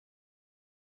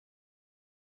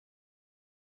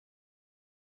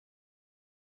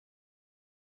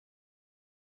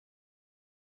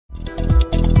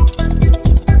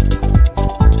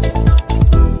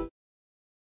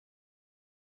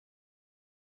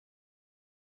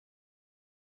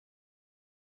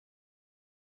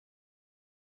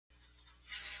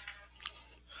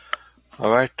All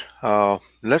right,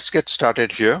 let's get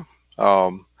started here.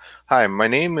 Hi, my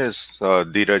name is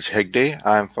Dhiraj Hegde.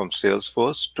 I'm from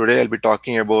Salesforce. Today I'll be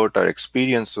talking about our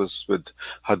experiences with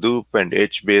Hadoop and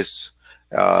HBase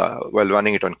while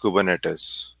running it on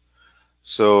Kubernetes.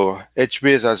 So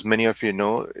HBase, as many of you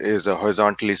know, is a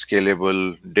horizontally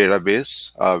scalable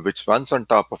database which runs on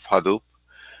top of Hadoop,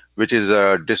 which is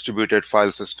a distributed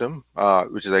file system,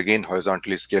 which is again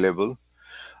horizontally scalable.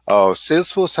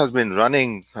 Salesforce has been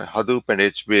running Hadoop and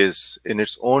HBase in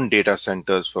its own data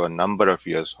centers for a number of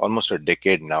years, almost a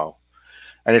decade now.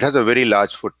 And it has a very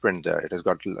large footprint there. It has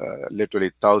got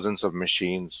literally thousands of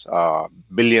machines,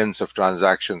 billions of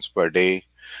transactions per day,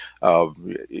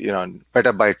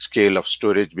 petabyte scale of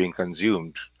storage being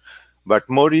consumed. But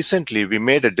more recently, we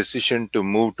made a decision to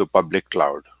move to public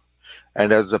cloud.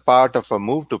 And as a part of a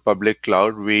move to public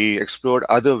cloud, we explored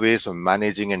other ways of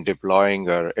managing and deploying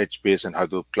our HBase and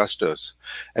Hadoop clusters.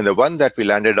 And the one that we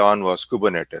landed on was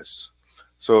Kubernetes.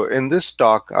 So in this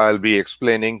talk, I'll be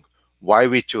explaining why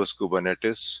we chose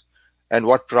Kubernetes and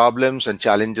what problems and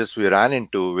challenges we ran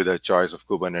into with the choice of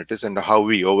Kubernetes and how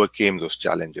we overcame those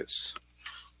challenges.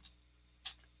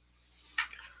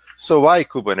 So why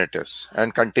Kubernetes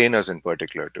and containers in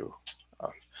particular too?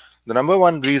 The number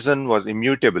one reason was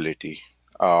immutability.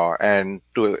 And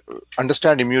to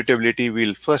understand immutability,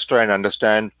 we'll first try and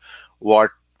understand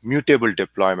what mutable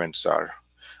deployments are.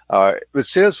 With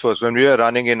Salesforce, when we were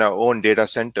running in our own data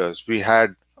centers, we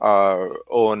had our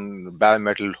own bare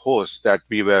metal hosts that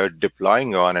we were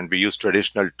deploying on, and we used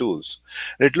traditional tools.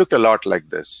 And it looked a lot like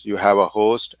this. You have a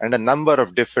host and a number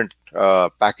of different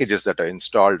packages that are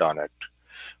installed on it.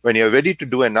 When you're ready to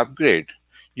do an upgrade,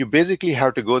 you basically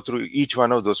have to go through each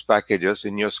one of those packages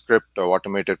in your script or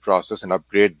automated process and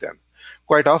upgrade them.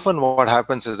 Quite often what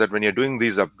happens is that when you're doing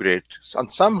these upgrades, on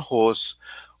some hosts,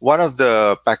 one of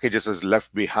the packages is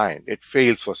left behind. It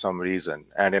fails for some reason.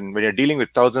 And then when you're dealing with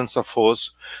thousands of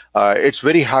hosts, it's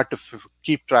very hard to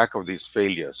keep track of these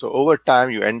failures. So over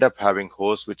time, you end up having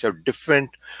hosts which have different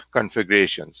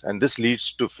configurations. And this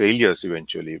leads to failures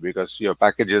eventually because your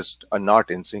packages are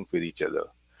not in sync with each other.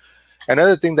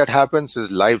 Another thing that happens is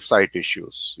live site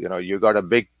issues. You got a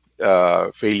big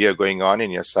failure going on in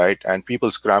your site and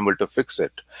people scramble to fix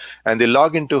it. And they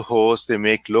log into hosts, they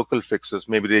make local fixes.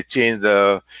 Maybe they change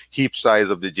the heap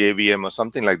size of the JVM or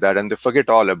something like that, and they forget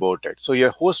all about it. So your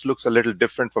host looks a little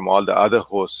different from all the other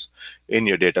hosts in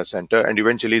your data center, and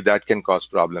eventually that can cause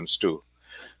problems too.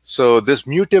 So this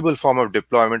mutable form of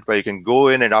deployment where you can go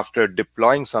in and after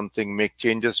deploying something, make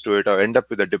changes to it or end up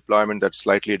with a deployment that's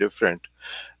slightly different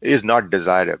is not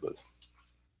desirable.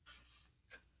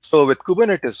 So with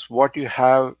Kubernetes, what you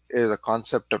have is a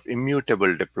concept of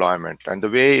immutable deployment. And the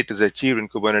way it is achieved in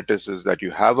Kubernetes is that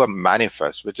you have a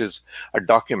manifest, which is a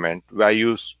document where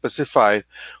you specify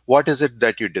what is it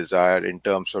that you desire in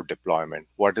terms of deployment.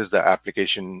 What is the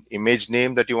application image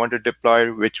name that you want to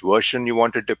deploy, which version you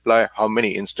want to deploy, how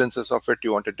many instances of it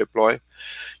you want to deploy.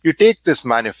 You take this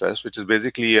manifest, which is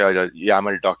basically a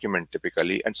YAML document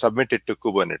typically, and submit it to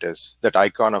Kubernetes. That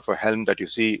icon of a helm that you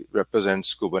see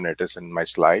represents Kubernetes in my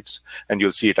slides, and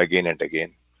you'll see it again and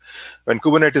again. When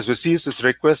Kubernetes receives this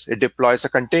request, it deploys a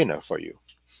container for you.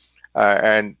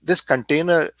 And this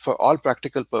container, for all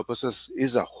practical purposes,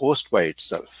 is a host by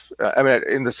itself.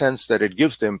 In the sense that it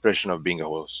gives the impression of being a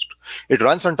host. It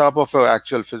runs on top of an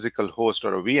actual physical host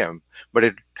or a VM, but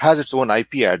it has its own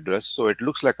IP address, so it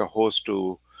looks like a host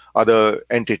to other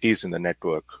entities in the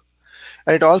network.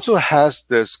 And it also has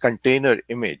this container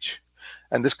image.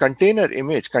 And this container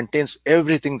image contains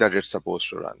everything that it's supposed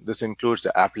to run. This includes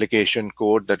the application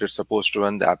code that it's supposed to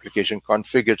run, the application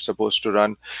config it's supposed to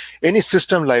run, any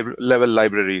system level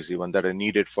libraries even that are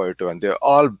needed for it to run. They're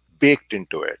all baked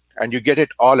into it. And you get it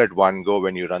all at one go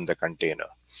when you run the container.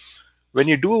 When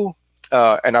you do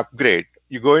an upgrade,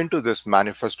 you go into this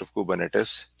manifest of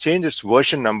Kubernetes, change its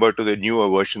version number to the newer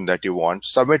version that you want,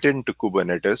 submit it into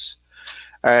Kubernetes,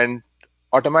 and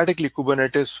automatically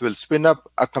Kubernetes will spin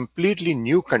up a completely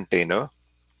new container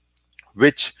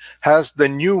which has the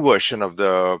new version of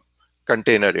the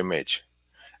container image,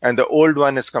 and the old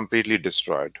one is completely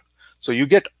destroyed. So you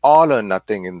get all or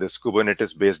nothing in this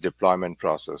Kubernetes-based deployment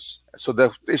process. So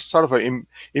it's sort of an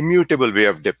immutable way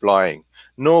of deploying.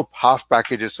 No half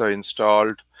packages are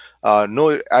installed.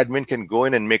 No admin can go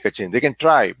in and make a change. They can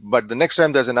try, but the next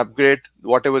time there's an upgrade,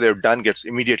 whatever they've done gets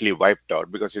immediately wiped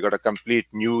out because you got a complete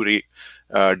new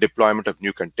deployment of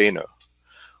new container.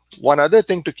 One other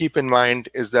thing to keep in mind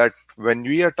is that when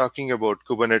we are talking about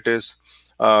Kubernetes,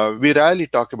 we rarely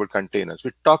talk about containers.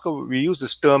 We use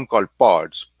this term called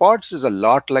pods. Pods is a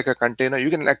lot like a container.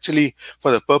 You can actually,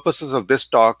 for the purposes of this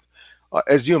talk,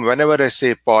 assume whenever I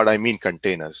say pod, I mean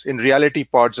containers. In reality,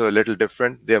 pods are a little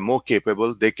different. They're more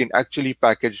capable. They can actually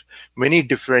package many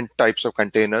different types of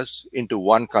containers into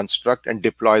one construct and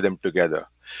deploy them together.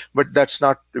 But that's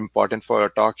not important for our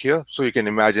talk here. So you can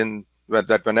imagine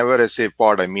that whenever I say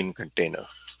pod, I mean container.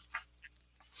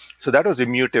 So that was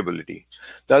immutability.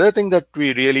 The other thing that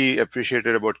we really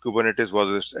appreciated about Kubernetes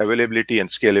was its availability and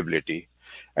scalability.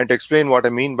 And to explain what I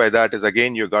mean by that is,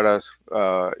 again, you got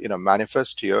a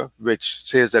manifest here, which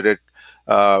says that it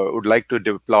would like to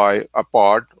deploy a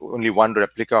pod, only one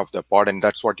replica of the pod, and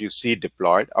that's what you see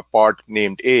deployed. A pod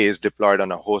named A is deployed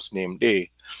on a host named A.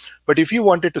 But if you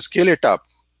wanted to scale it up,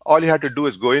 all you had to do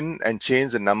is go in and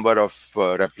change the number of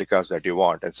replicas that you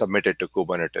want and submit it to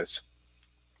Kubernetes.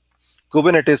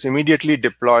 Kubernetes immediately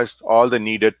deploys all the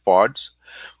needed pods.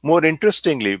 More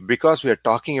interestingly, because we are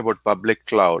talking about public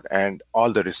cloud and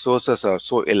all the resources are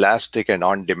so elastic and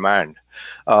on demand,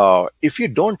 if you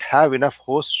don't have enough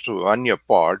hosts to run your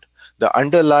pod, the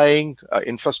underlying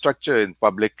infrastructure in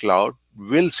public cloud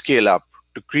will scale up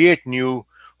to create new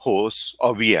hosts,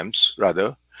 or VMs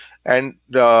rather, and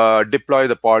deploy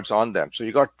the pods on them. So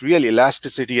you got real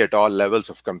elasticity at all levels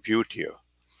of compute here.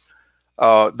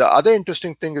 The other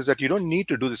interesting thing is that you don't need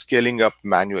to do the scaling up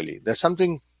manually. There's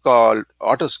something called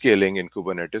auto scaling in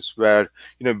Kubernetes, where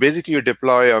basically you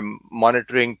deploy a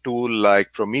monitoring tool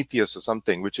like Prometheus or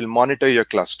something, which will monitor your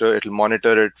cluster. It'll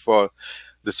monitor it for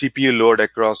the CPU load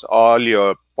across all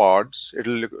your pods.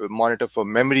 It'll monitor for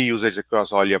memory usage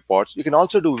across all your pods. You can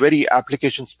also do very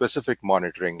application-specific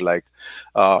monitoring, like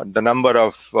the number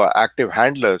of active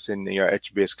handlers in your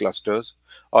HBase clusters,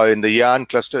 or in the Yarn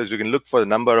clusters, you can look for the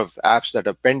number of apps that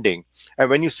are pending. And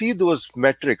when you see those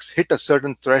metrics hit a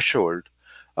certain threshold,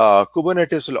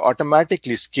 Kubernetes will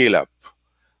automatically scale up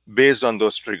based on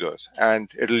those triggers. And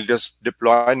it'll just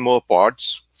deploy more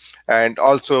pods and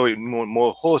also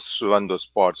more hosts to run those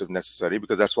pods if necessary,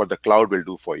 because that's what the cloud will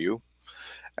do for you.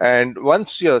 And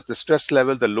once the stress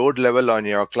level, the load level on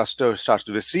your cluster starts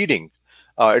receding,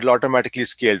 it'll automatically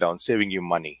scale down, saving you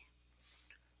money.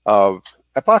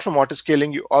 Apart from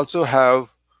autoscaling, you also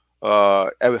have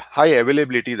a high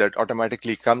availability that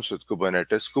automatically comes with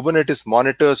Kubernetes. Kubernetes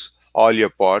monitors all your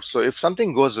pods. So if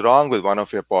something goes wrong with one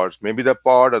of your pods, maybe the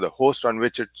pod or the host on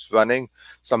which it's running,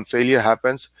 some failure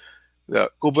happens, the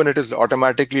Kubernetes will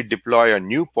automatically deploy a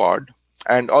new pod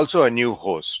and also a new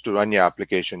host to run your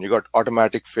application. You got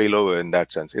automatic failover in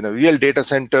that sense. In a real data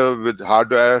center with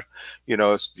hardware,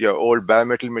 your old bare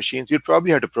metal machines, you'd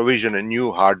probably have to provision a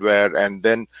new hardware and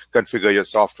then configure your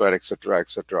software, etc.,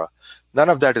 etc. None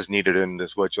of that is needed in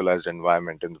this virtualized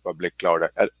environment in the public cloud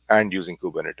and using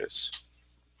Kubernetes.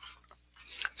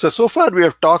 So far we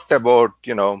have talked about,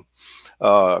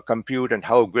 compute and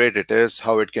how great it is,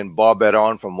 how it can bob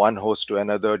around from one host to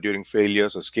another during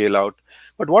failures or scale out.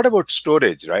 But what about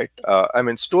storage, right?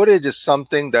 Storage is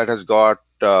something that has got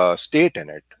state in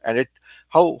it. And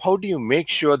how do you make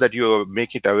sure that you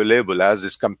make it available as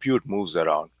this compute moves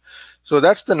around? So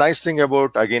that's the nice thing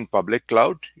about, again, public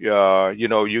cloud.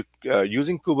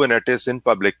 Using Kubernetes in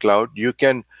public cloud, you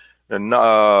can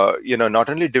not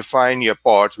only define your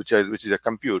pods, which is a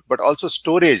compute, but also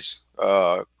storage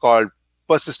called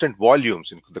persistent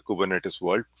volumes in the Kubernetes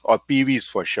world, or PVs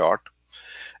for short.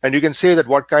 And you can say that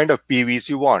what kind of PVs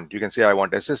you want. You can say, I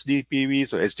want SSD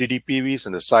PVs or SDD PVs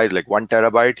in the size like 1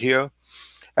 terabyte here.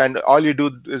 And all you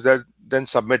do is that then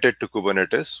submit it to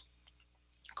Kubernetes.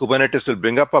 Kubernetes will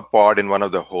bring up a pod in one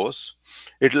of the hosts.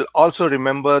 It will also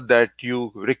remember that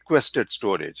you requested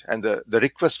storage. And the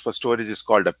request for storage is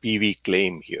called a PV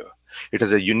claim here. It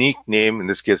has a unique name, in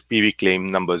this case, PV claim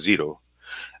number 0.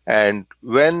 And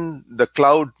when the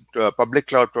public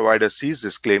cloud provider sees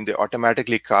this claim, they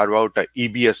automatically carve out a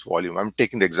EBS volume. I'm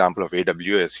taking the example of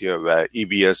AWS here, where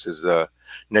EBS is the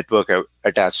network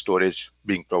attached storage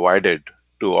being provided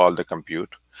to all the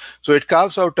compute. So it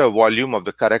carves out a volume of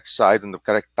the correct size and the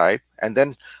correct type, and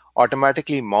then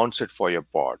automatically mounts it for your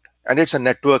pod. And it's a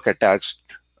network attached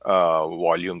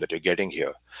volume that you're getting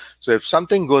here. So if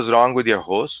something goes wrong with your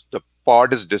host, the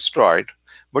pod is destroyed,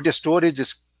 but your storage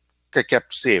is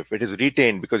kept safe. It is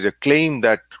retained because your claim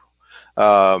that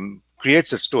creates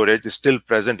the storage is still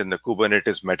present in the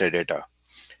Kubernetes metadata.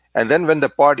 And then when the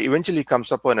pod eventually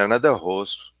comes up on another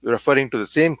host referring to the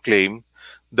same claim,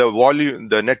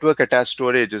 the network attached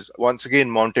storage is once again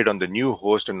mounted on the new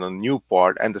host and on the new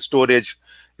pod, and the storage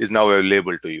is now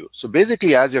available to you. So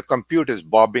basically, as your compute is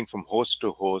bobbing from host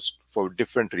to host for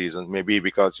different reasons, maybe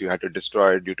because you had to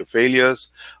destroy it due to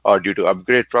failures or due to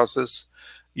upgrade process,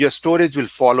 your storage will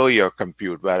follow your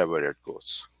compute wherever it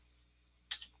goes.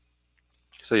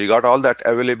 So you got all that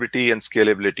availability and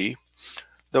scalability.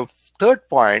 The third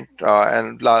point,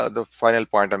 the final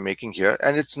point I'm making here,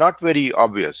 and it's not very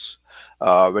obvious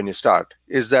when you start,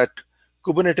 is that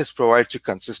Kubernetes provides you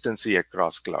consistency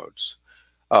across clouds.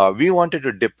 We wanted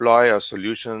to deploy our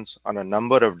solutions on a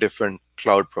number of different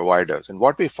cloud providers. And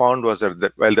what we found was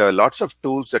that while there are lots of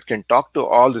tools that can talk to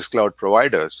all these cloud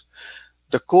providers,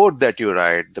 the code that you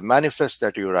write, the manifest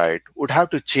that you write would have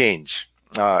to change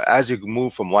as you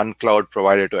move from one cloud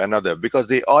provider to another, because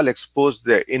they all expose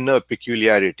their inner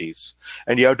peculiarities,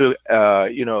 and you have to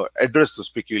address those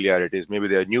peculiarities. Maybe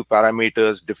there are new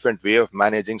parameters, different way of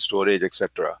managing storage,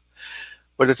 etc.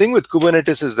 But the thing with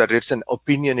Kubernetes is that it's an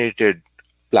opinionated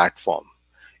platform.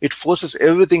 It forces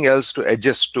everything else to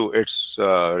adjust to its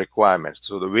requirements.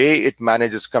 So the way it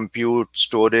manages compute,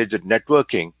 storage, and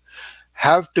networking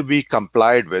have to be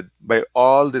complied with by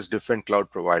all these different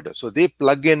cloud providers. So they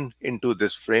plug into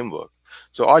this framework.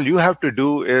 So all you have to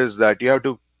do is that you have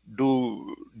to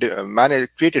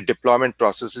create a deployment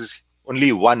processes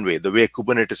only one way, the way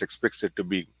Kubernetes expects it to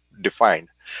be defined.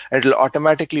 And it'll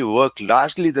automatically work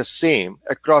largely the same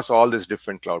across all these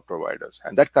different cloud providers.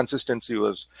 And that consistency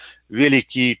was really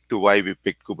key to why we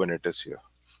picked Kubernetes here.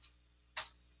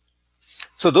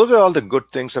 So those are all the good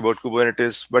things about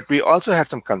Kubernetes, but we also had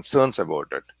some concerns about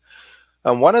it.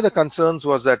 One of the concerns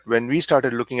was that when we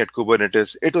started looking at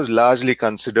Kubernetes, it was largely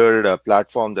considered a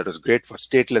platform that was great for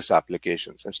stateless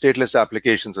applications. And stateless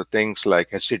applications are things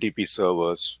like HTTP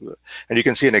servers. And you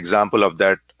can see an example of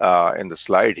that in the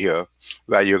slide here,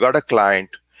 where you got a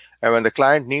client, and when the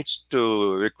client needs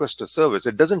to request a service,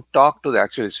 it doesn't talk to the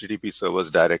actual HTTP servers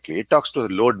directly. It talks to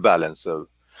the load balancer.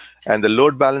 And the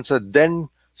load balancer then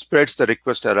spreads the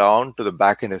request around to the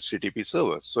backend HTTP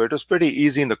servers. So it was pretty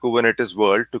easy in the Kubernetes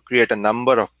world to create a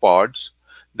number of pods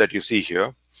that you see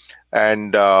here.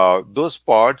 And those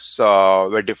pods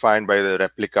were defined by the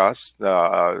replicas,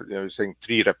 saying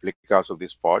 3 replicas of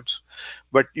these pods.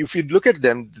 But if you look at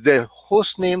them, the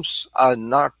host names are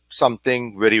not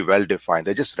something very well defined.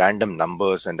 They're just random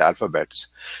numbers and alphabets.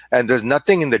 And there's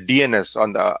nothing in the DNS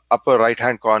on the upper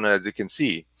right-hand corner, as you can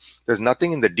see. There's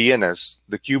nothing in the DNS,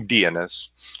 the kube DNS,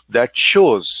 that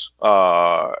shows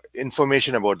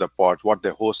information about the pod, what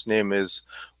the host name is,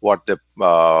 what the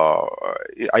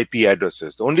IP address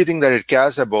is. The only thing that it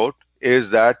cares about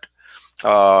is that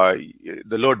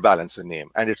the load balancer name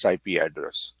and its IP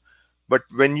address. But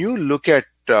when you look at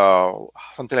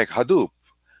something like Hadoop,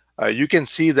 you can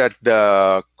see that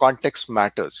the context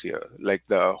matters here, like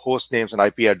the host names and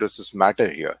IP addresses matter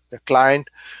here. The client,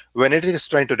 when it is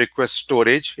trying to request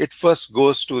storage, it first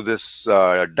goes to this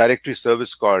directory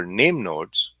service called name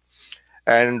nodes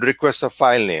and requests a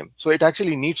file name. So it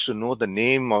actually needs to know the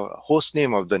name or host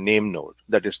name of the name node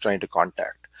that is trying to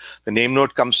contact. The name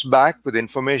node comes back with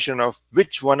information of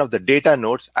which one of the data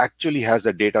nodes actually has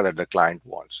the data that the client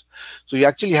wants. So you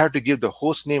actually have to give the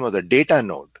host name of the data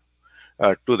node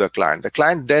to the client. The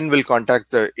client then will contact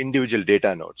the individual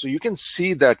data node. So you can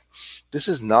see that this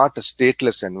is not a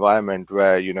stateless environment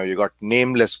where you got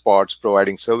nameless pods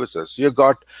providing services. You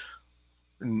got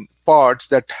pods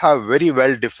that have very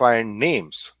well-defined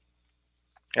names.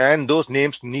 And those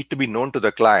names need to be known to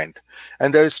the client.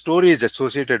 And there is storage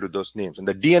associated with those names. And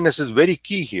the DNS is very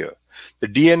key here. The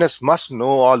DNS must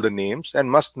know all the names and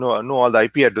must know all the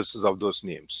IP addresses of those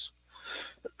names.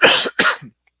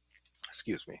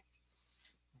 Excuse me.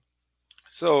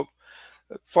 So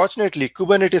fortunately,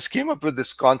 Kubernetes came up with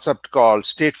this concept called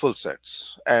stateful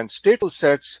sets. And stateful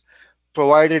sets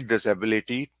provided this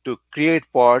ability to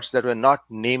create pods that were not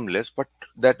nameless, but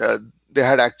that they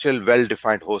had actual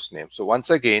well-defined host names. So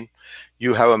once again,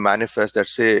 you have a manifest that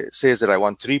says that I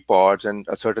want 3 pods and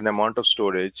a certain amount of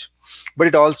storage, but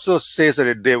it also says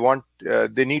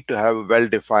that they need to have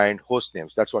well-defined host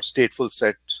names. That's what stateful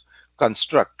sets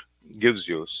construct gives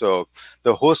you. So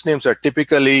the host names are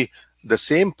typically the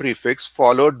same prefix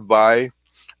followed by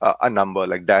a number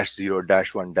like -0,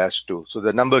 -1, -2. So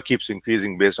the number keeps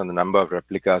increasing based on the number of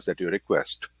replicas that you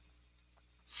request.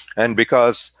 And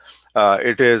because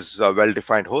it is a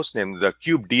well-defined host name, the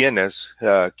kube DNS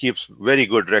keeps very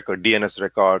good DNS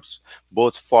records,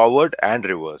 both forward and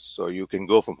reverse. So you can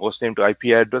go from host name to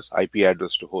IP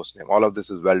address to host name. All of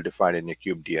this is well-defined in your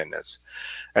kube DNS.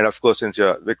 And of course, since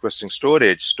you're requesting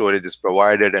storage is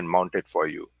provided and mounted for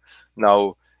you.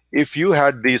 Now, if you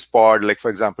had these pod, like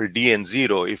for example,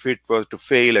 DN0, if it were to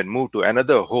fail and move to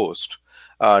another host,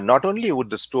 not only would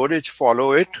the storage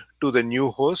follow it to the new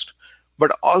host,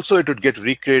 but also it would get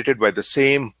recreated by the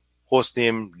same host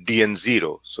name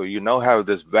DN0. So you now have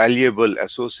this valuable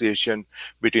association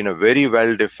between a very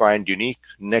well-defined unique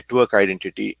network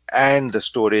identity and the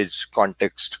storage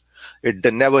context. It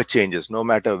never changes, no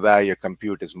matter where your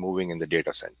compute is moving in the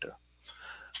data center.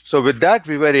 So with that,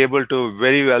 we were able to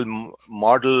very well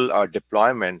model our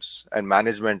deployments and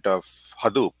management of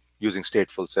Hadoop using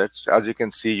stateful sets. As you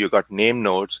can see, you got name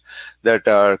nodes that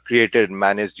are created and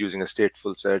managed using a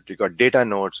stateful set. You got data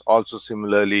nodes also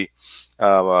similarly,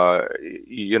 managed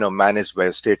by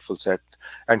a stateful set.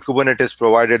 And Kubernetes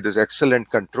provided this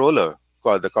excellent controller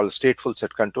called stateful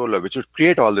set controller, which would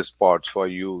create all these pods for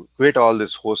you, create all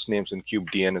these host names in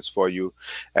kubedns for you,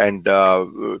 and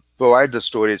provide the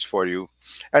storage for you,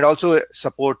 and also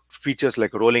support features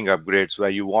like rolling upgrades where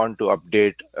you want to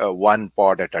update one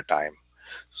pod at a time.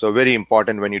 So very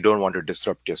important when you don't want to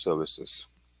disrupt your services,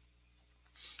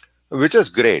 which is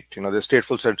great. The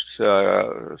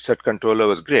stateful set controller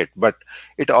was great, but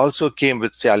it also came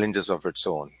with challenges of its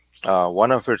own.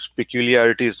 One of its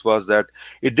peculiarities was that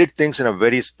it did things in a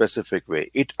very specific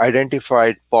way. It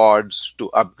identified pods to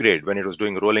upgrade when it was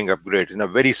doing rolling upgrades in a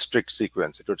very strict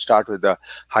sequence. It would start with the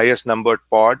highest numbered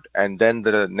pod and then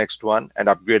the next one and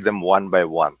upgrade them one by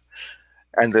one.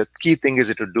 And the key thing is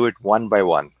it would do it one by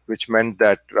one, which meant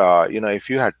that, if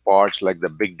you had pods like the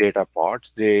big data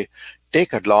pods, they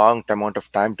take a long amount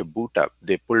of time to boot up.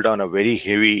 They pull down a very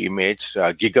heavy image,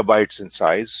 gigabytes in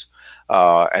size,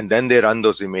 and then they run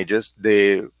those images.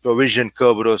 They provision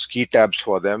Kerberos key tabs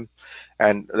for them.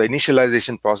 And the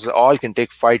initialization process all can take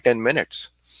 5-10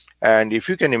 minutes. And if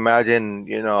you can imagine,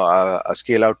 a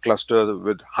scale-out cluster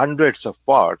with hundreds of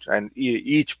pods and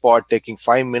each pod taking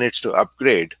 5 minutes to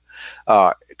upgrade,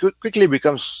 it quickly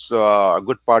becomes a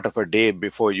good part of a day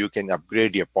before you can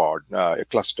upgrade your pod, your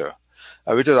cluster,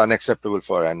 which is unacceptable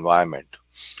for our environment.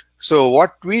 So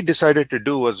what we decided to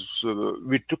do was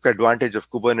we took advantage of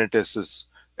Kubernetes'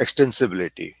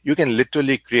 extensibility. You can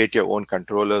literally create your own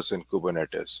controllers in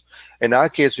Kubernetes. In our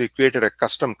case, we created a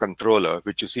custom controller,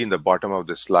 which you see in the bottom of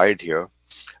the slide here.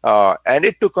 And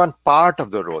it took on part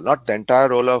of the role, not the entire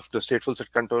role of the stateful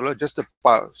set controller, just a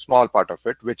small part of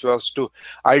it, which was to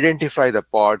identify the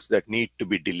pods that need to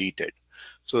be deleted.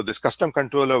 So this custom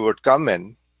controller would come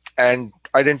in and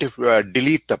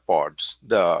delete the pods.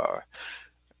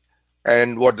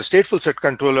 And what the stateful set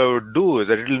controller would do is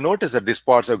that it will notice that these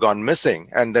pods have gone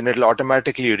missing, and then it will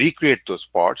automatically recreate those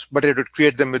pods, but it would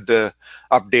create them with the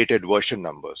updated version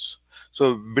numbers.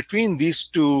 So between these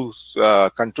two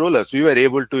controllers, we were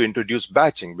able to introduce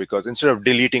batching, because instead of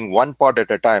deleting one pod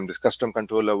at a time, this custom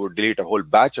controller would delete a whole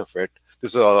batch of it.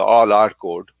 This is all our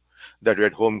code that we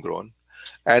had homegrown.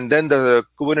 And then the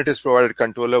Kubernetes provided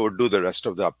controller would do the rest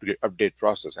of the update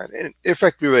process. And in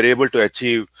effect, we were able to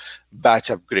achieve batch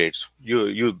upgrades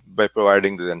by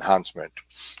providing this enhancement.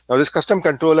 Now, this custom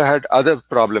controller had other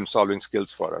problem-solving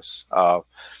skills for us.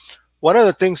 One of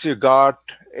the things you got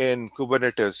in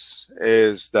Kubernetes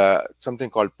is something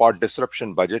called pod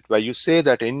disruption budget, where you say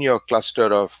that in your cluster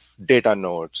of data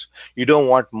nodes, you don't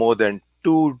want more than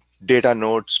 2 data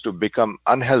nodes to become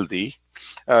unhealthy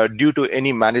due to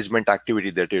any management activity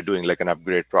that you're doing, like an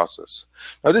upgrade process.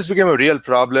 Now, this became a real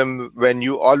problem when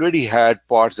you already had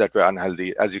pods that were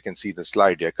unhealthy. As you can see the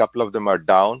slide here, a couple of them are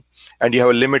down, and you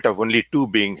have a limit of only 2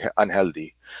 being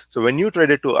unhealthy. So when you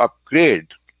tried to upgrade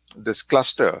this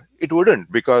cluster, it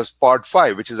wouldn't, because pod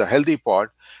 5, which is a healthy pod,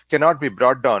 cannot be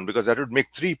brought down, because that would make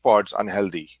 3 pods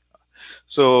unhealthy.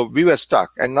 So we were stuck.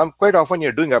 And now quite often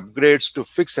you're doing upgrades to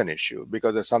fix an issue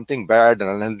because there's something bad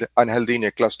and unhealthy in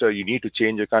your cluster. You need to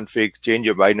change your config, change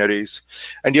your binaries,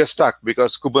 and you're stuck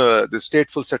because the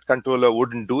stateful set controller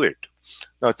wouldn't do it.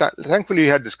 Now, thankfully, we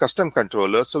had this custom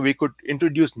controller, so we could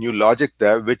introduce new logic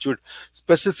there, which would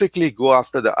specifically go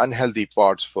after the unhealthy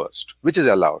pods first, which is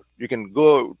allowed. You can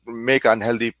go make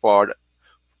unhealthy pod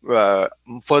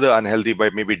further unhealthy by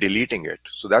maybe deleting it.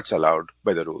 So that's allowed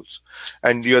by the rules.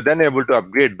 And you're then able to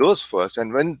upgrade those first.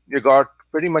 And when you got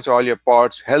pretty much all your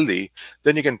pods healthy,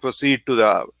 then you can proceed to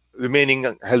the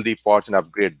remaining healthy pods and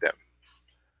upgrade them.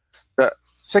 The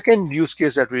second use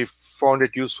case that we found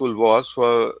it useful was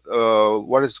for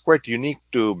what is quite unique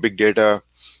to big data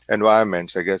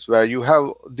environments, I guess, where you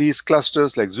have these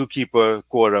clusters like Zookeeper,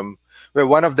 Quorum, where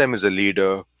one of them is a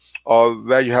leader, or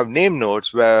where you have name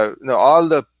nodes where all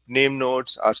the name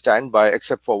nodes are standby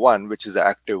except for one, which is the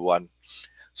active one.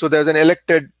 So there's an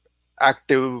elected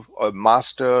active or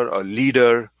master or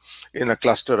leader in a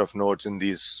cluster of nodes in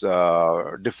these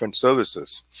different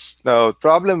services. Now, the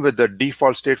problem with the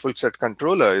default stateful set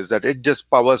controller is that it just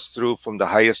powers through from the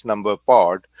highest number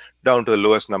pod down to the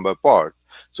lowest number pod.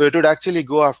 So it would actually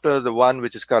go after the one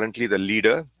which is currently the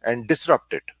leader and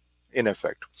disrupt it, in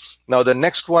effect. Now, the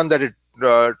next one that it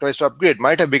tries to upgrade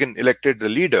might have been elected the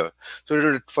leader. So it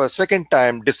would, for a second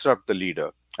time, disrupt the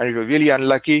leader. And if you're really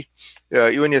unlucky,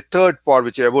 even your third pod,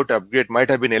 which you're about to upgrade, might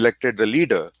have been elected the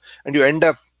leader. And you end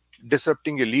up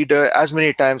disrupting your leader as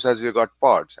many times as you got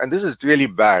pods. And this is really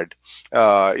bad.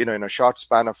 In a short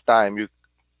span of time, you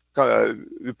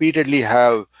repeatedly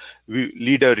have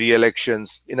leader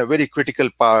re-elections in a very critical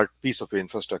piece of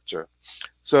infrastructure.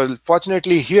 So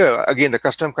fortunately here, again, the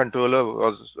custom controller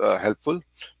was helpful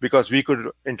because we could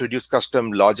introduce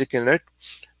custom logic in it.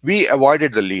 We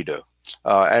avoided the leader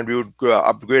and we would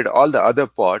upgrade all the other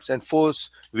pods and force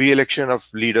re-election of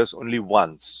leaders only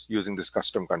once using this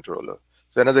custom controller.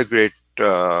 So another great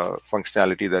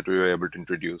functionality that we were able to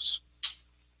introduce.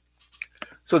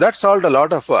 So that solved a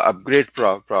lot of upgrade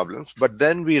problems, but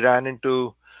then we ran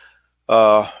into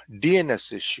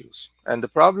DNS issues. And the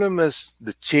problem is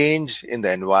the change in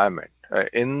the environment.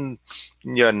 In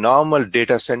your normal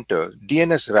data center,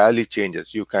 DNS rarely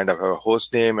changes. You kind of have a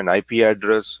host name and IP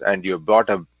address, and you brought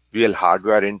a real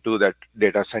hardware into that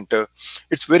data center.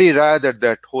 It's very rare that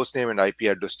that host name and IP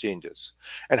address changes.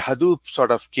 And Hadoop sort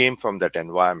of came from that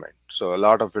environment. So a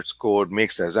lot of its code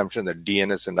makes the assumption that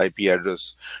DNS and IP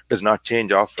address does not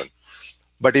change often.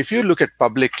 But if you look at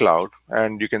public cloud,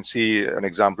 and you can see an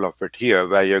example of it here,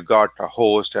 where you got a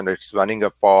host and it's running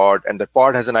a pod, and the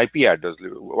pod has an IP address.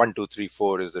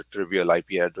 1234 is the trivial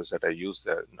IP address that I use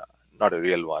there, not a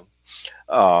real one.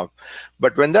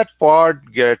 But when that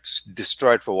pod gets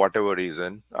destroyed for whatever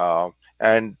reason,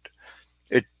 and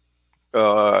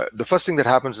the first thing that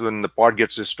happens when the pod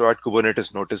gets destroyed,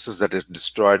 Kubernetes notices that it's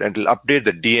destroyed and will update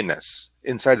the DNS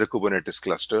inside the Kubernetes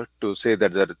cluster to say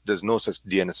that there's no such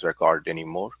DNS record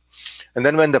anymore. And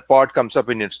then when the pod comes up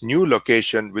in its new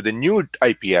location with a new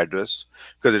IP address,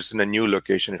 because it's in a new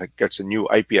location, it gets a new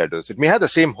IP address. It may have the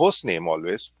same host name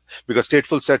always, because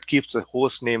stateful set keeps the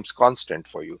host names constant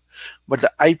for you. But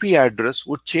the IP address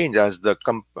would change as the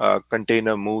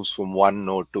container moves from one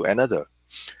node to another.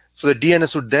 So the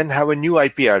DNS would then have a new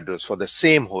IP address for the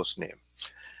same host name.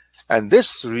 And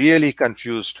this really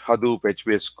confused Hadoop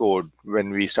HBase code when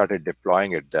we started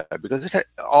deploying it there, because it had,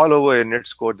 all over in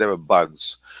its code there were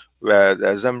bugs, where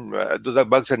those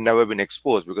bugs had never been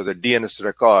exposed because the DNS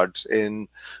records in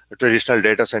traditional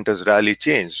data centers rarely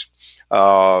changed.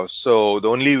 So the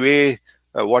only way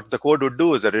what the code would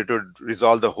do is that it would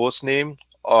resolve the host name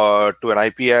or to an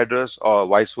IP address or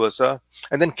vice versa,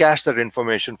 and then cache that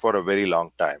information for a very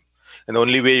long time. And the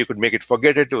only way you could make it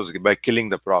forget it was by killing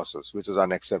the process, which is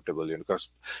unacceptable, because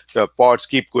the pods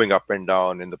keep going up and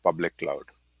down in the public cloud.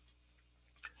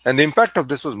 And the impact of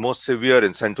this was most severe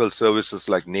in central services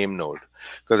like name node,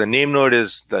 because a name node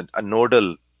is a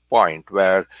nodal point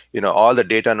where all the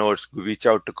data nodes reach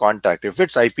out to contact. If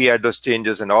its IP address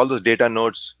changes and all those data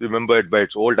nodes remember it by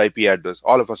its old IP address,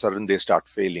 all of a sudden they start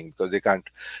failing because they can't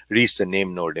reach the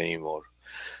name node anymore.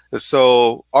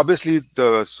 So obviously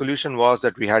the solution was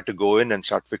that we had to go in and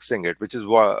start fixing it, which is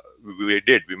what we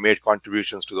did. We made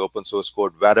contributions to the open source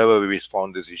code. Wherever we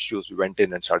found these issues, we went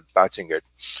in and started patching it.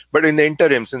 But in the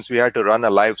interim, since we had to run a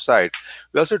live site,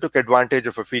 we also took advantage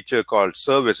of a feature called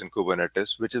service in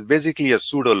Kubernetes, which is basically a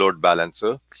pseudo load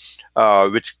balancer,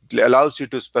 which allows you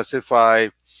to specify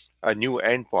a new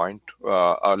endpoint,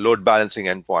 a load balancing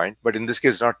endpoint. But in this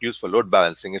case, it's not used for load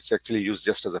balancing. It's actually used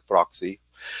just as a proxy.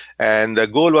 And the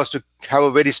goal was to have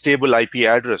a very stable IP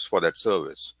address for that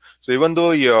service. So even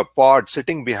though your pod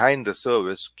sitting behind the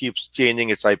service keeps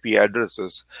changing its IP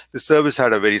addresses, the service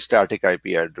had a very static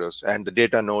IP address, and the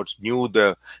data nodes knew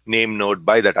the name node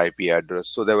by that IP address.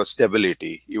 So there was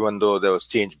stability, even though there was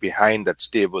change behind that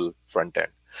stable front end.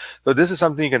 So this is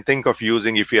something you can think of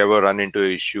using if you ever run into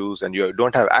issues and you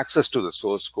don't have access to the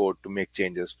source code to make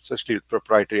changes, especially with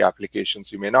proprietary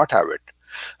applications, you may not have it.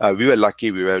 We were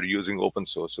lucky we were using open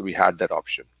source, so we had that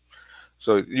option.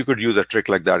 So you could use a trick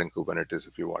like that in Kubernetes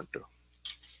if you want to.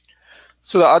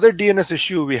 So the other DNS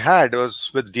issue we had was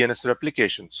with DNS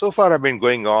replication. So far I've been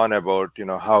going on about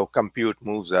how compute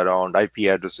moves around, IP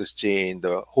addresses change,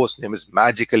 the host name is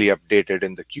magically updated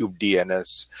in the kube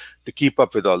DNS to keep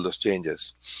up with all those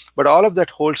changes. But all of that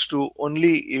holds true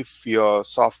only if your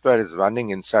software is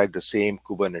running inside the same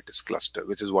Kubernetes cluster,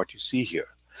 which is what you see here.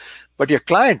 But your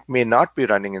client may not be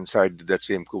running inside that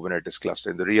same Kubernetes cluster.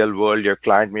 In the real world, your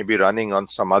client may be running on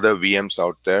some other VMs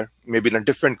out there, maybe in a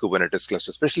different Kubernetes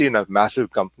cluster, especially in a massive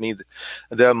company.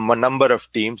 There are a number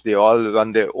of teams. They all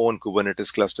run their own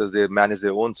Kubernetes clusters. They manage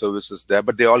their own services there,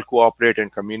 but they all cooperate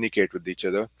and communicate with each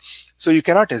other. So you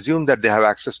cannot assume that they have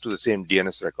access to the same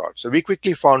DNS record. So we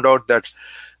quickly found out that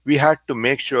we had to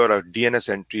make sure our DNS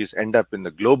entries end up in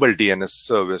the global DNS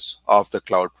service of the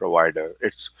cloud provider.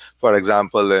 It's, for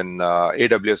example, in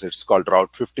AWS, it's called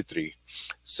Route 53.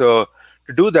 So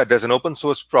to do that, there's an open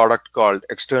source product called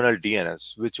External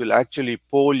DNS, which will actually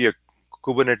poll your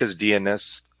Kubernetes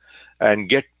DNS and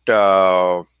get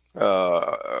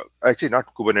actually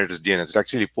not Kubernetes DNS. It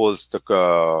actually pulls the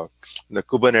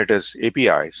Kubernetes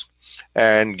APIs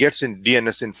and gets in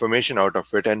DNS information out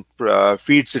of it and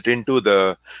feeds it into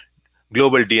the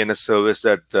global DNS service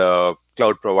that the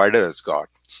cloud provider has got.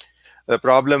 The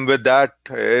problem with that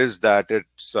is that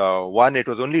it's one, it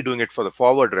was only doing it for the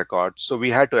forward records. So we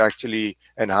had to actually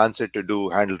enhance it to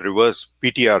handle reverse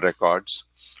PTR records,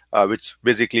 which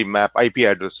basically map IP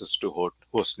addresses to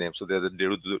host names. So they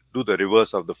do the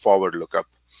reverse of the forward lookup.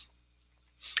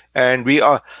 And the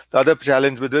other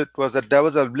challenge with it was that there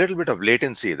was a little bit of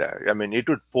latency there. I mean, it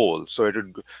would poll, so it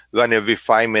would run every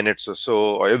 5 minutes or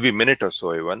so, or every minute or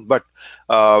so even. But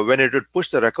when it would push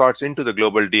the records into the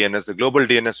global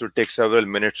DNS would take several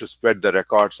minutes to spread the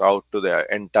records out to the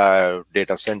entire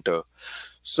data center.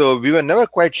 So we were never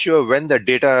quite sure when the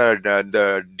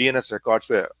DNS records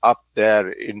were up there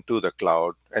into the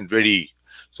cloud and ready.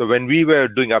 So when we were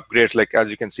doing upgrades, like as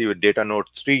you can see with data node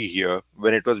 3 here,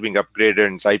 when it was being upgraded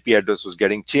and its IP address was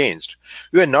getting changed,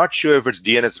 we were not sure if its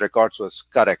DNS records was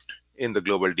correct in the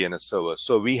global DNS server.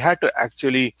 So we had to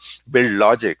actually build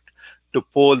logic to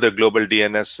poll the global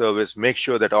DNS service, make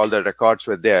sure that all the records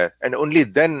were there, and only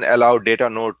then allow data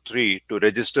node 3 to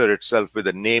register itself with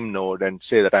a name node and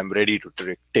say that I'm ready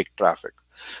to take traffic.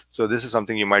 So this is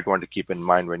something you might want to keep in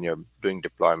mind when you're doing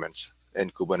deployments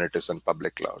in Kubernetes and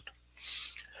public cloud.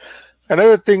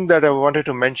 Another thing that I wanted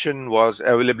to mention was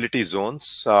availability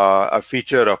zones, a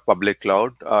feature of public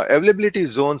cloud. Availability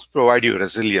zones provide you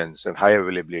resilience and high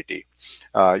availability.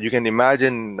 You can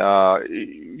imagine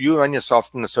you run your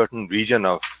software in a certain region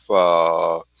of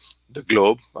the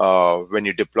globe. When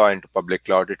you deploy into public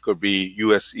cloud, it could be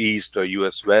US East or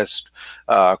US West,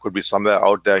 could be somewhere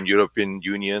out there in European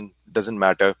Union, doesn't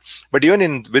matter. But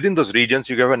even within those regions,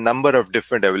 you have a number of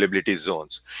different availability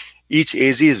zones. Each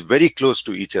AZ is very close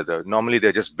to each other. Normally,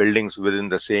 they're just buildings within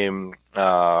the same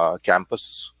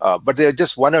campus, but they're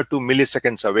just 1 or 2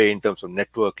 milliseconds away in terms of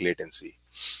network latency.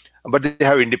 But they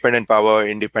have independent power,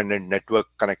 independent network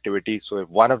connectivity. So if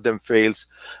one of them fails,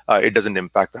 it doesn't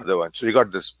impact the other one. So you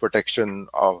got this protection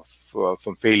of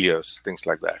from failures, things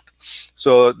like that.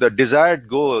 So the desired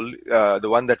goal, the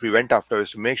one that we went after,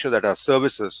 is to make sure that our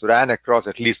services ran across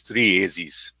at least 3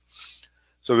 AZs.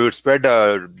 So we would spread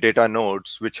our data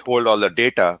nodes, which hold all the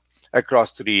data,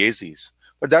 across 3 AZs.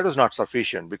 But that was not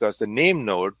sufficient because the name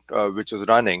node, which was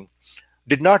running,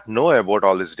 did not know about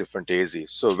all these different AZs.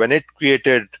 So when it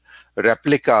created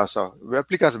replicas are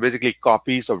basically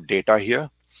copies of data here.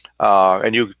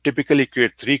 And you typically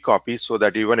create 3 copies so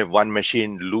that even if one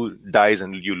machine dies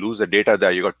and you lose the data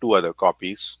there, you got 2 other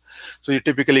copies. So you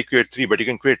typically create 3, but you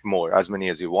can create more, as many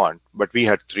as you want. But we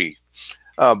had 3.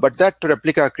 But that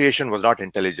replica creation was not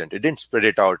intelligent. It didn't spread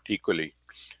it out equally.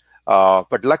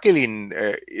 But luckily in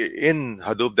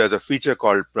Hadoop, there's a feature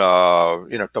called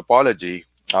topology,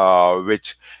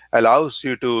 which allows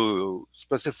you to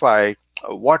specify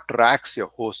what racks your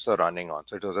hosts are running on.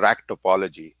 So it was rack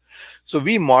topology. So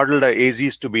we modeled our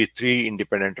AZs to be 3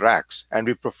 independent racks, and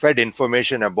we fed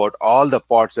information about all the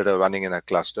pods that are running in a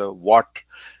cluster, what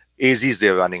AZs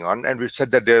they're running on, and we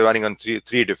said that they're running on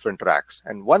three different racks.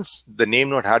 And once the name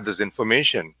node had this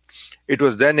information, it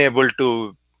was then able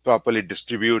to properly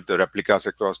distribute the replicas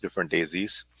across different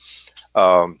AZs.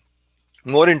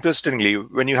 More interestingly,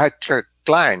 when you had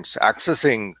clients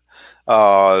accessing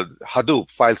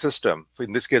Hadoop file system,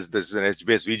 in this case, this is an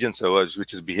HBase region server,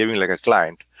 which is behaving like a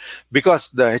client. Because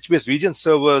the HBase region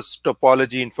server's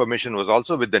topology information was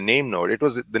also with the name node,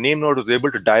 the name node was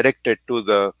able to direct it to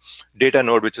the data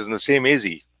node, which is in the same AZ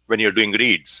when you're doing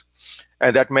reads.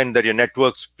 And that meant that your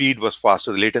network speed was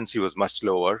faster, the latency was much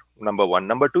lower, number one.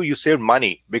 Number two, you saved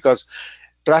money because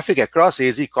traffic across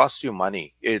AZ costs you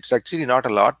money. It's actually not a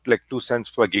lot, like 2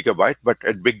 cents per gigabyte, but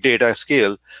at big data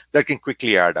scale, that can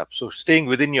quickly add up. So staying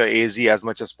within your AZ as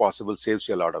much as possible saves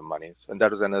you a lot of money. And that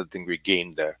was another thing we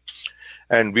gained there.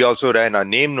 And we also ran our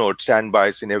name node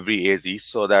standbys in every AZ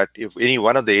so that if any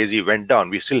one of the AZ went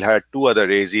down, we still had 2 other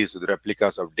AZs with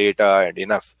replicas of data and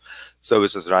enough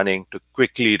services running to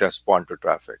quickly respond to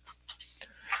traffic.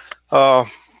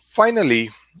 Finally,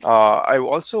 I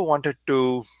also wanted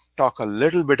to talk a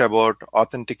little bit about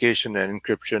authentication and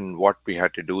encryption, what we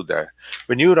had to do there.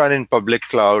 When you run in public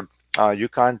cloud, you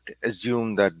can't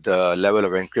assume that the level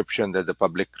of encryption that the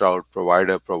public cloud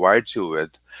provider provides you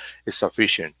with is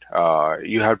sufficient.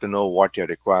 You have to know what your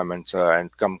requirements are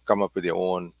and come up with your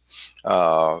own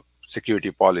security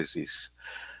policies.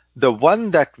 The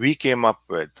one that we came up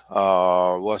with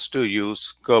was to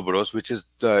use Kerberos, which is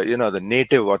the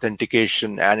native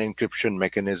authentication and encryption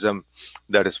mechanism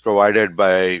that is provided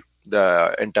by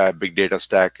the entire big data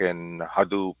stack in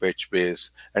Hadoop,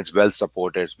 HBase, and it's well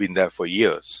supported. It's been there for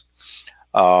years.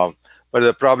 But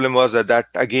the problem was that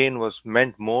again was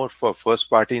meant more for first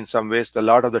party in some ways. A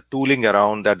lot of the tooling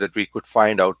around that we could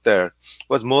find out there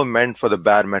was more meant for the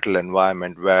bare metal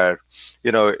environment where,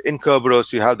 you know, in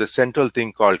Kerberos, you have the central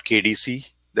thing called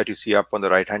KDC that you see up on the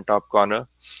right-hand top corner.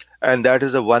 And that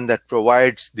is the one that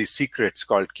provides the secrets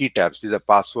called key tabs. These are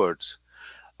passwords.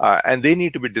 And they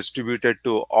need to be distributed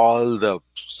to all the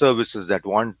services that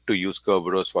want to use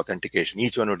Kerberos for authentication.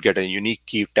 Each one would get a unique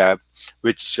key tab,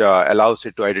 which allows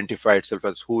it to identify itself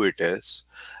as who it is,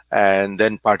 and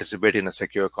then participate in a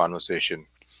secure conversation.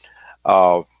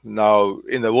 Now,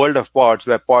 in the world of pods,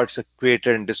 where pods are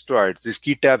created and destroyed, these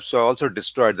key tabs are also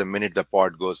destroyed the minute the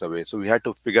pod goes away. So we had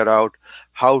to figure out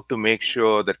how to make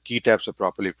sure that key tabs are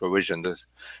properly provisioned. The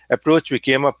approach we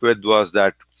came up with was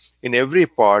that in every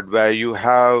pod where you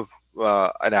have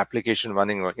an application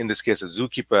running, in this case, a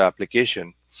Zookeeper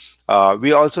application,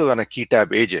 we also run a key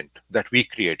tab agent that we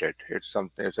created. It's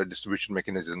a distribution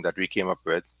mechanism that we came up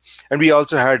with. And we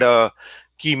also had a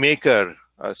key maker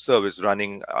service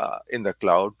running in the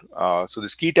cloud. So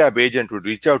this key tab agent would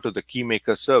reach out to the key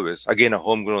maker service, again, a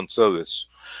homegrown service,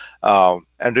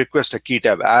 and request a key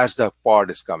tab as the pod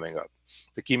is coming up.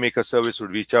 The key maker service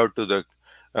would reach out to the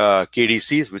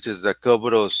KDCs, which is the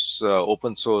Kerberos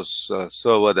open source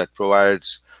server that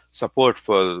provides support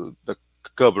for the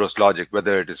Kerberos logic,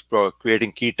 whether it is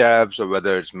creating key tabs or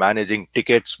whether it's managing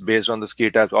tickets based on the key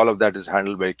tabs. All of that is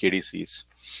handled by KDCs.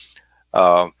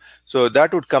 So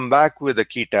that would come back with a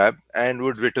key tab and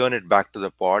would return it back to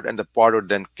the pod, and the pod would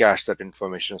then cache that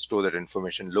information, store that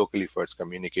information locally for its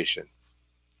communication.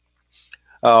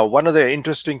 One of the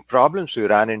interesting problems we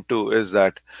ran into is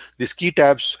that these key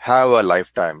tabs have a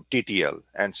lifetime, TTL,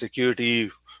 and security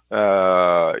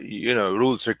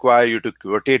rules require you to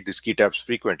rotate these key tabs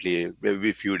frequently.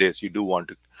 Every few days, you do want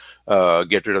to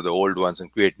get rid of the old ones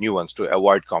and create new ones to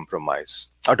avoid compromise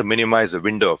or to minimize the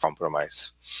window of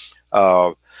compromise.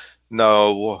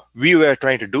 Now, we were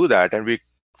trying to do that, and we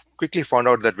quickly found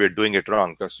out that we're doing it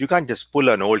wrong, because you can't just pull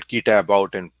an old key tab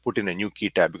out and put in a new key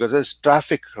tab, because there's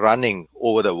traffic running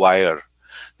over the wire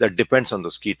that depends on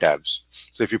those key tabs.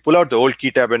 So if you pull out the old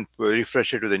key tab and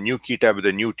refresh it with a new key tab with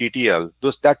a new TTL,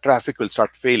 that traffic will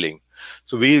start failing.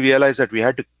 So we realized that we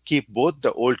had to keep both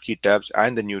the old key tabs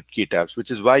and the new key tabs,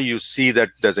 which is why you see that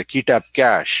there's a key tab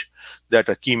cache that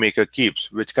a key maker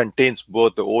keeps, which contains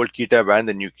both the old key tab and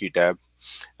the new key tab,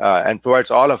 and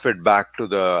provides all of it back to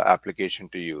the application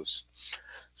to use.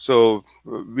 So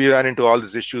we ran into all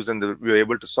these issues and we were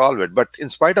able to solve it. But in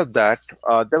spite of that,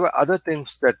 there were other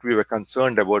things that we were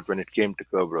concerned about when it came to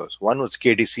Kerberos. One was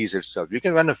KDCs itself. You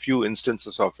can run a few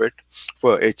instances of it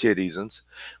for HA reasons.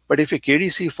 But if a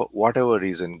KDC, for whatever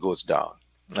reason, goes down,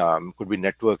 could be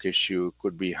network issue,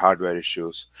 could be hardware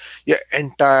issues, your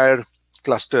entire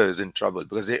cluster is in trouble,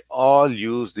 because they all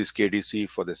use this KDC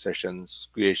for the sessions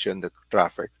creation, the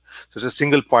traffic. So it's a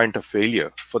single point of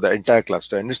failure for the entire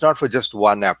cluster. And it's not for just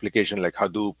one application like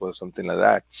Hadoop or something like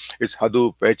that. It's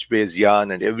Hadoop, HBase,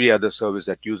 Yarn, and every other service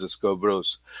that uses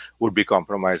Kerberos would be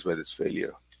compromised by this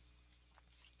failure.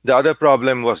 The other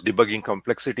problem was debugging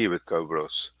complexity with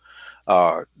Kerberos.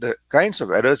 The kinds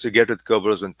of errors you get with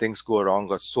Kerberos when things go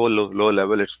wrong are so low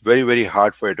level, it's very, very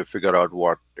hard for you to figure out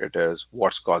what it is,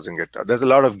 what's causing it. There's a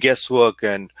lot of guesswork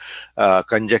and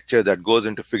conjecture that goes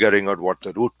into figuring out what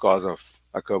the root cause of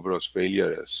a Kerberos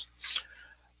failure is.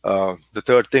 The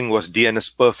third thing was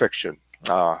DNS perfection.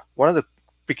 One of the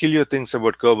peculiar things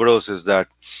about Kerberos is that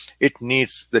it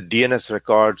needs the DNS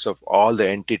records of all the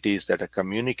entities that are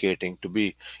communicating to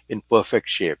be in perfect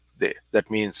shape. That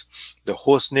means the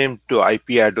hostname to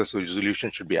IP address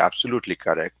resolution should be absolutely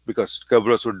correct, because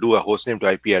Kerberos would do a hostname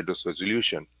to IP address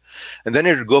resolution. And then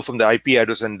it would go from the IP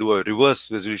address and do a reverse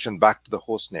resolution back to the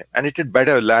hostname. And it would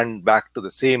better land back to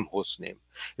the same hostname.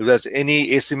 If there's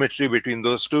any asymmetry between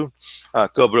those two,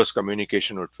 Kerberos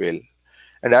communication would fail.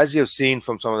 And as you've seen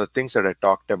from some of the things that I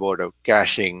talked about,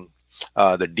 caching,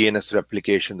 the DNS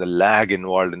replication, the lag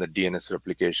involved in the DNS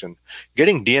replication,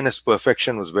 getting DNS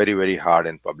perfection was very, very hard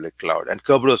in public cloud. And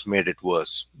Kerberos made it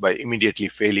worse by immediately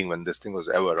failing when this thing was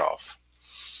ever off.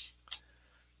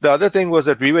 The other thing was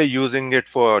that we were using it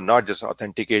for not just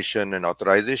authentication and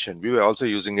authorization, we were also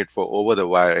using it for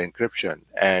over-the-wire encryption.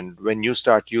 And when you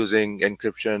start using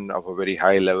encryption of a very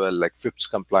high level, like FIPS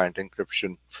compliant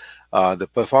encryption, the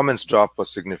performance drop was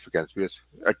significant. We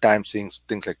were at times seeing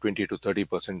things like 20 to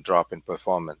 30% drop in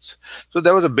performance. So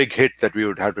there was a big hit that we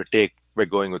would have to take by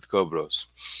going with Kerberos.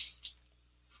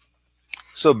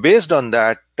 So based on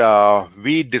that,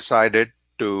 we decided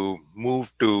to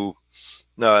move to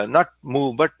not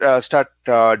move, but start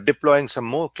deploying some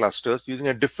more clusters using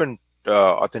a different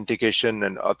authentication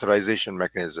and authorization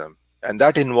mechanism. And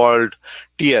that involved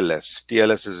TLS.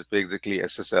 TLS is basically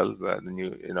SSL. The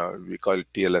new, we call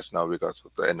it TLS now because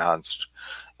of the enhanced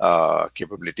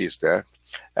capabilities there.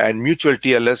 And mutual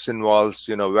TLS involves,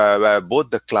 where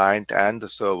both the client and the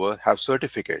server have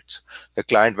certificates. The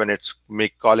client, when it's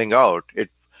calling out, it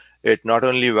not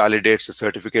only validates the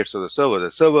certificates of the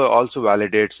server also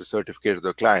validates the certificate of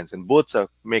the clients, and both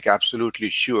make absolutely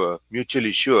sure,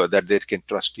 mutually sure, that they can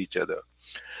trust each other.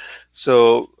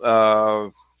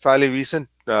 So fairly recent,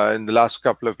 in the last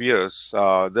couple of years,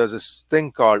 there's this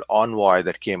thing called Envoy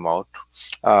that came out,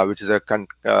 which is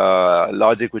a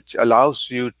logic which allows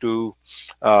you to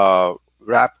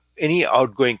wrap any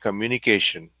outgoing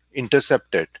communication,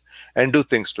 intercept it, and do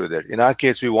things with it. In our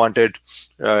case, we wanted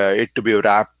it to be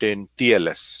wrapped in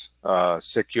TLS,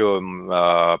 secure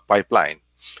pipeline.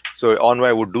 So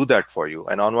Envoy would do that for you.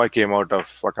 And Envoy came out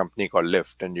of a company called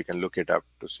Lyft, and you can look it up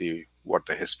to see what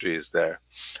the history is there.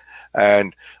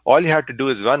 And all you have to do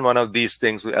is run one of these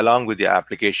things along with your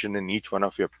application in each one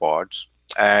of your pods.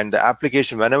 And the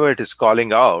application, whenever it is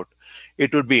calling out,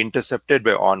 it would be intercepted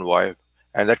by Envoy.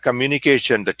 And that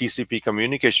communication, the TCP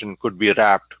communication, could be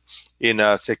wrapped in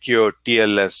a secure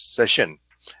TLS session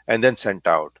and then sent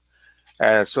out.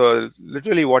 So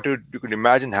literally what you could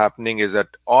imagine happening is that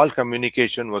all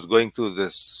communication was going through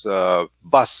this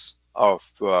bus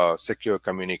of secure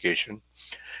communication.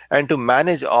 And to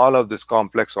manage all of this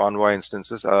complex Envoy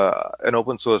instances, an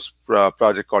open source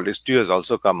project called Istio has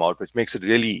also come out, which makes it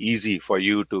really easy for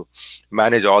you to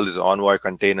manage all these Envoy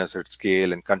containers at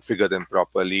scale and configure them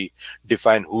properly,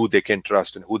 define who they can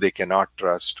trust and who they cannot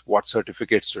trust, what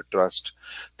certificates to trust,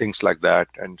 things like that.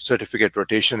 And certificate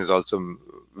rotation is also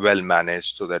well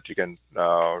managed so that you can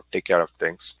take care of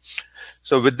things.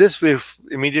 So with this, we've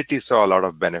immediately saw a lot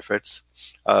of benefits.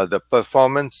 The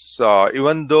performance,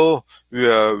 even though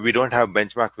we don't have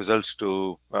benchmark results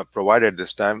to provide at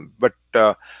this time, but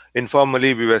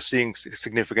informally we were seeing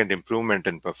significant improvement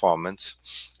in performance.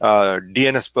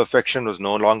 DNS perfection was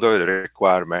no longer a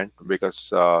requirement because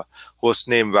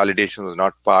hostname validation was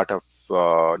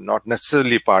not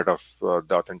necessarily part of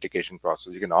the authentication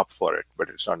process. You can opt for it, but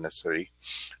it's not necessary.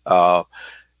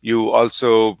 You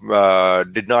also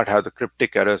did not have the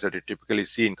cryptic errors that you typically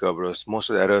see in Kerberos. Most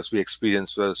of the errors we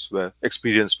experienced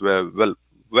were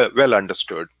well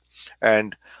understood.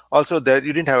 And also that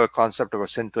you didn't have a concept of a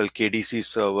central KDC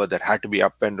server that had to be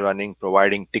up and running,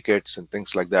 providing tickets and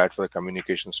things like that for the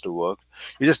communications to work.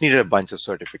 You just needed a bunch of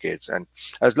certificates. And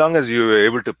as long as you were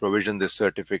able to provision these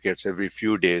certificates every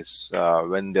few days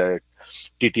when the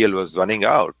TTL was running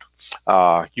out,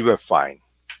 you were fine.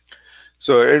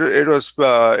 So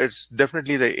it's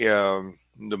definitely the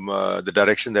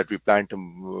direction that we plan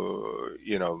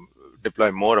to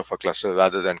deploy more of a cluster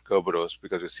rather than Kerberos,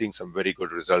 because we're seeing some very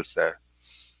good results there.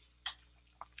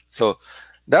 So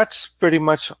that's pretty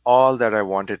much all that I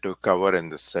wanted to cover in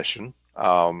this session.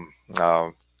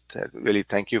 Really,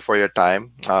 thank you for your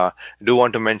time. I do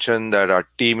want to mention that our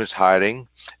team is hiring,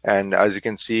 and as you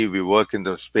can see, we work in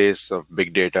the space of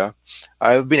big data.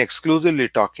 I've been exclusively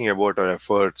talking about our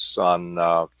efforts on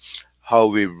how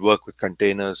we work with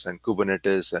containers and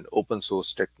Kubernetes and open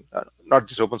source not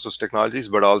just open source technologies,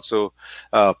 but also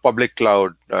public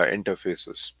cloud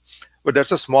interfaces. But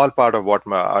that's a small part of what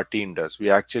our team does. We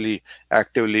actually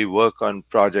actively work on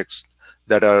projects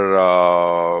that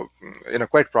are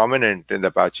quite prominent in the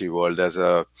Apache world. There's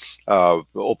a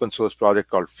open source project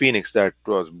called Phoenix that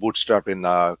was bootstrapped in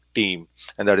our team,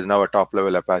 and that is now a top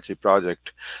level Apache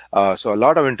project. So a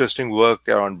lot of interesting work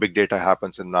around big data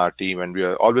happens in our team, and we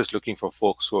are always looking for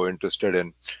folks who are interested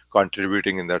in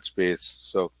contributing in that space.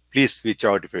 So please reach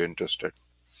out if you're interested.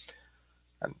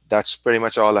 And that's pretty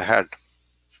much all I had.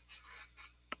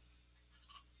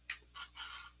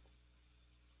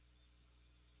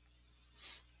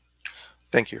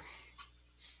 Thank you.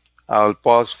 I'll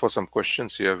pause for some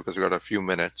questions here because we've got a few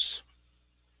minutes.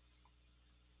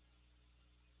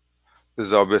 This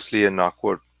is obviously an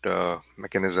awkward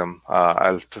mechanism.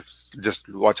 I'll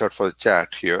just watch out for the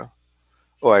chat here.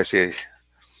 Oh, I see.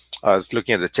 I was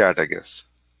looking at the chat, I guess.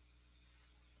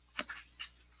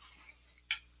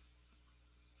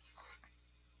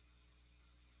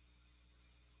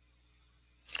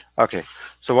 Okay,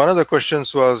 so one of the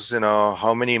questions was,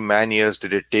 how many man years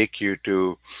did it take you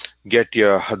to get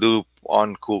your Hadoop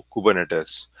on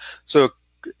Kubernetes? So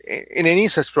in any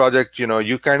such project,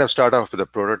 you kind of start off with a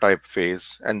prototype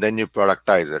phase and then you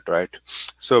productize it, right?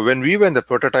 So when we were in the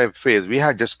prototype phase, we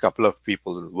had just a couple of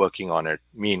people working on it,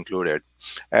 me included.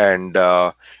 And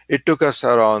it took us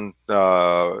around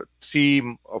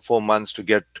 3 or 4 months to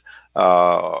get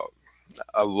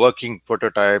a working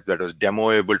prototype that was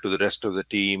demoable to the rest of the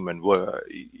team and were,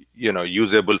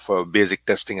 usable for basic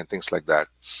testing and things like that.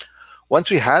 Once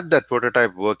we had that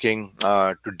prototype working,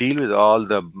 to deal with all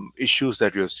the issues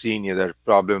that you're seeing here, that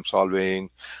problem solving,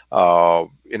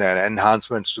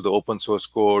 enhancements to the open source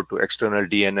code, to external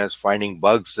DNS, finding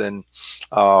bugs in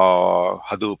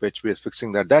Hadoop, HBase,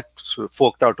 fixing that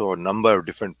forked out to a number of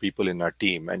different people in our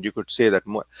team. And you could say that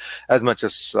as much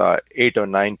as 8 or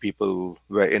 9 people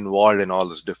were involved in all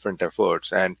those different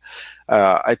efforts. And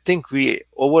I think we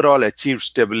overall achieved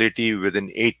stability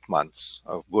within 8 months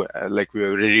of like we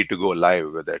were ready to go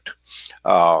live with it.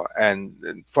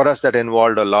 And for us, that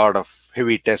involved a lot of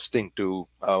heavy testing to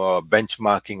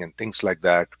benchmarking and things like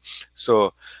that.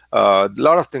 So a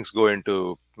lot of things go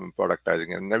into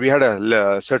productizing, and we had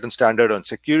a certain standard on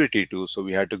security too, so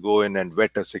we had to go in and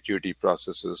vet the security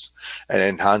processes and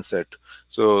enhance it.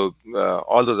 So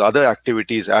all those other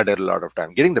activities added a lot of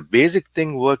time. Getting the basic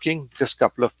thing working, just a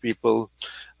couple of people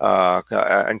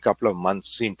and couple of months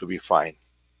seemed to be fine.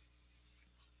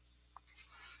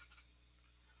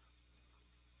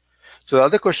 So the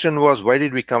other question was, why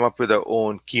did we come up with our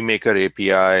own KeyMaker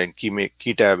API and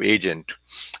KeyTab agent?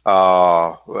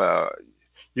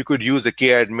 You could use the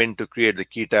KAdmin to create the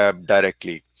KeyTab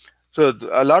directly. So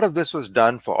a lot of this was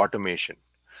done for automation.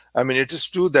 I mean, it is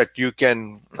true that you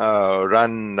can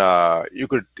you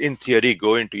could, in theory,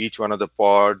 go into each one of the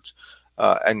pods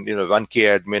and run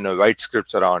KAdmin or write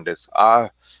scripts around it.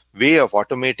 Our way of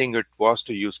automating it was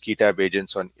to use KeyTab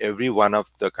agents on every one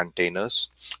of the containers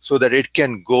so that it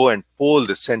can go and poll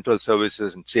the central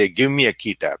services and say, give me a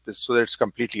KeyTab, so that it's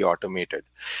completely automated.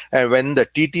 And when the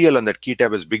TTL on that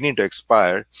KeyTab is beginning to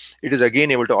expire, it is again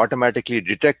able to automatically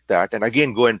detect that and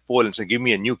again go and poll and say, give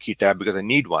me a new KeyTab because I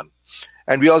need one.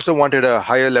 And we also wanted a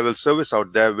higher level service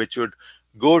out there which would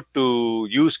go to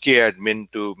use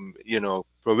KAdmin to,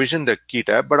 provision the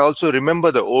KeyTab, but also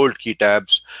remember the old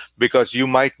KeyTabs because you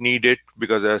might need it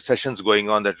because there are sessions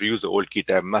going on that reuse the old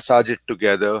KeyTab, massage it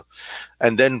together,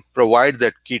 and then provide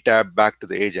that KeyTab back to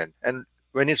the agent. And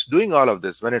when it's doing all of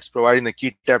this, when it's providing the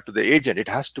KeyTab to the agent, it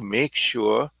has to make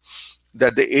sure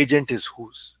that the agent is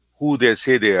who they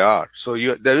say they are. So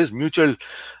there is mutual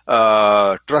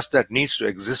trust that needs to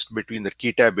exist between the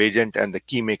KeyTab agent and the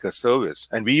KeyMaker service.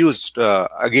 And we used,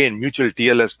 again, mutual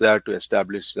TLS there to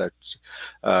establish that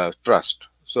trust.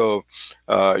 So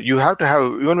you have to have,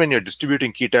 even when you're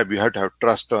distributing KeyTab, you have to have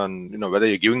trust on, whether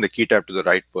you're giving the KeyTab to the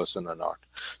right person or not.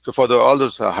 So for all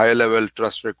those higher level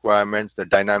trust requirements, the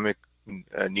dynamic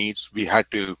needs, we had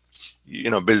to,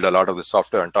 build a lot of the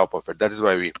software on top of it. That is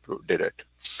why we did it.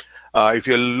 If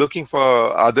you're looking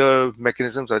for other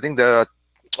mechanisms, I think there are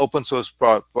open source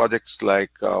projects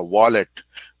like Wallet,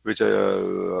 which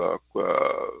are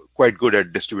quite good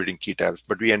at distributing KeyTabs,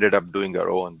 but we ended up doing our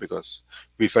own because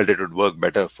we felt it would work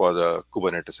better for the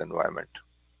Kubernetes environment.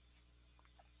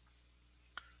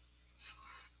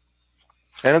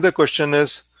 Another question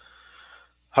is,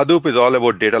 Hadoop is all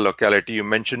about data locality. You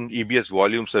mentioned EBS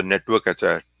volumes or network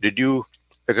attack. Did you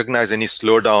recognize any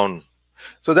slowdown?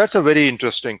 So that's a very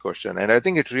interesting question. And I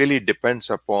think it really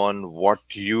depends upon what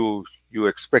you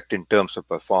expect in terms of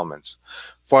performance.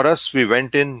 For us, we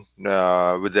went in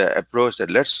with the approach that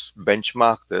let's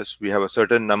benchmark this. We have a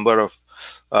certain number of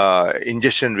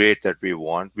ingestion rate that we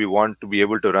want. We want to be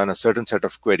able to run a certain set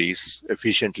of queries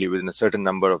efficiently within a certain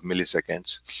number of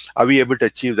milliseconds. Are we able to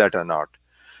achieve that or not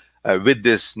with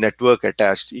this network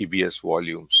attached EBS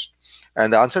volumes?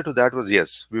 And the answer to that was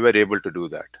yes, we were able to do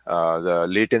that. The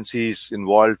latencies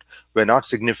involved were not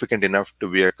significant enough to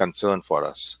be a concern for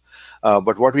us.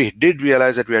 But what we did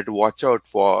realize that we had to watch out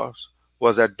for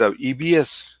was that the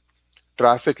EBS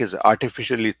traffic is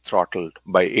artificially throttled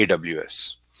by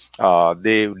AWS.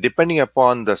 Depending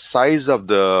upon the size of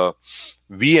the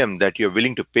VM that you're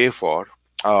willing to pay for,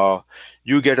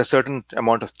 you get a certain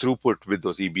amount of throughput with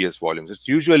those EBS volumes. It's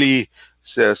usually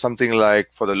something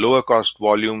like for the lower cost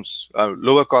volumes,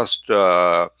 lower cost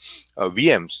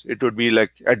VMs, it would be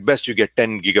like at best you get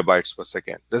 10 gigabytes per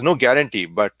second. There's no guarantee,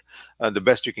 but the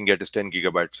best you can get is 10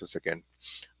 gigabytes per second.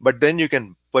 But then you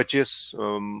can purchase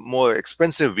more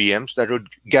expensive VMs that would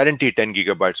guarantee 10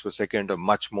 gigabytes per second or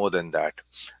much more than that.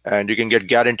 And you can get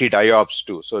guaranteed IOPS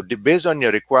too. So based on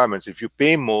your requirements, if you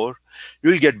pay more,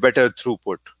 you'll get better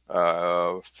throughput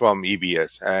from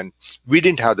EBS. And we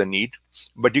didn't have the need,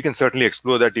 but you can certainly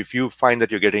explore that if you find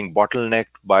that you're getting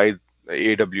bottlenecked by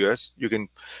AWS, you can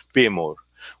pay more.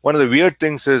 One of the weird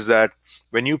things is that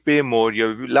when you pay more,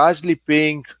 you're largely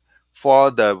paying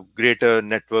for the greater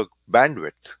network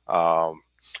bandwidth.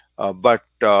 But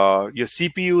your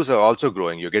CPUs are also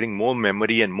growing. You're getting more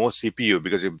memory and more CPU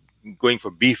because you're going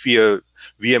for beefier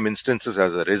VM instances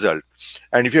as a result.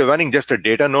 And if you're running just a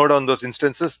data node on those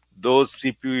instances, those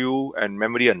CPU and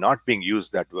memory are not being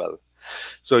used that well.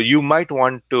 So you might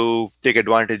want to take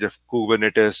advantage of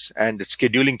Kubernetes and its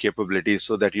scheduling capabilities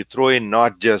so that you throw in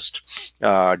not just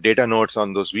data nodes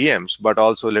on those VMs, but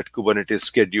also let Kubernetes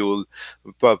schedule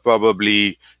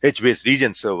probably HBase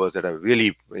region servers that are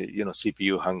really,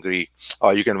 CPU hungry.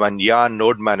 Or you can run yarn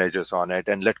node managers on it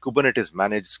and let Kubernetes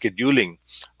manage scheduling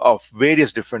of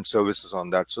various different services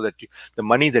on that, so that the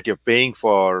money that you're paying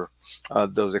for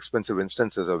those expensive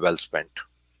instances are well spent.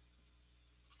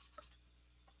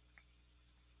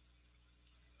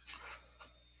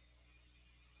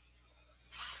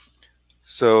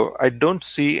 So I don't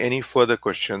see any further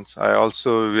questions. I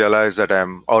also realize that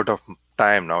I'm out of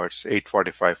time now. It's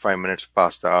 8:45, 5 minutes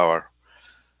past the hour.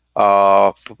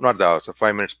 Not the hour, so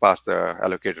 5 minutes past the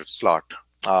allocated slot.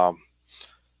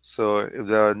 So if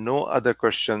there are no other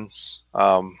questions,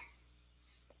 I'm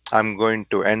going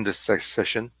to end this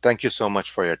session. Thank you so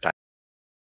much for your time.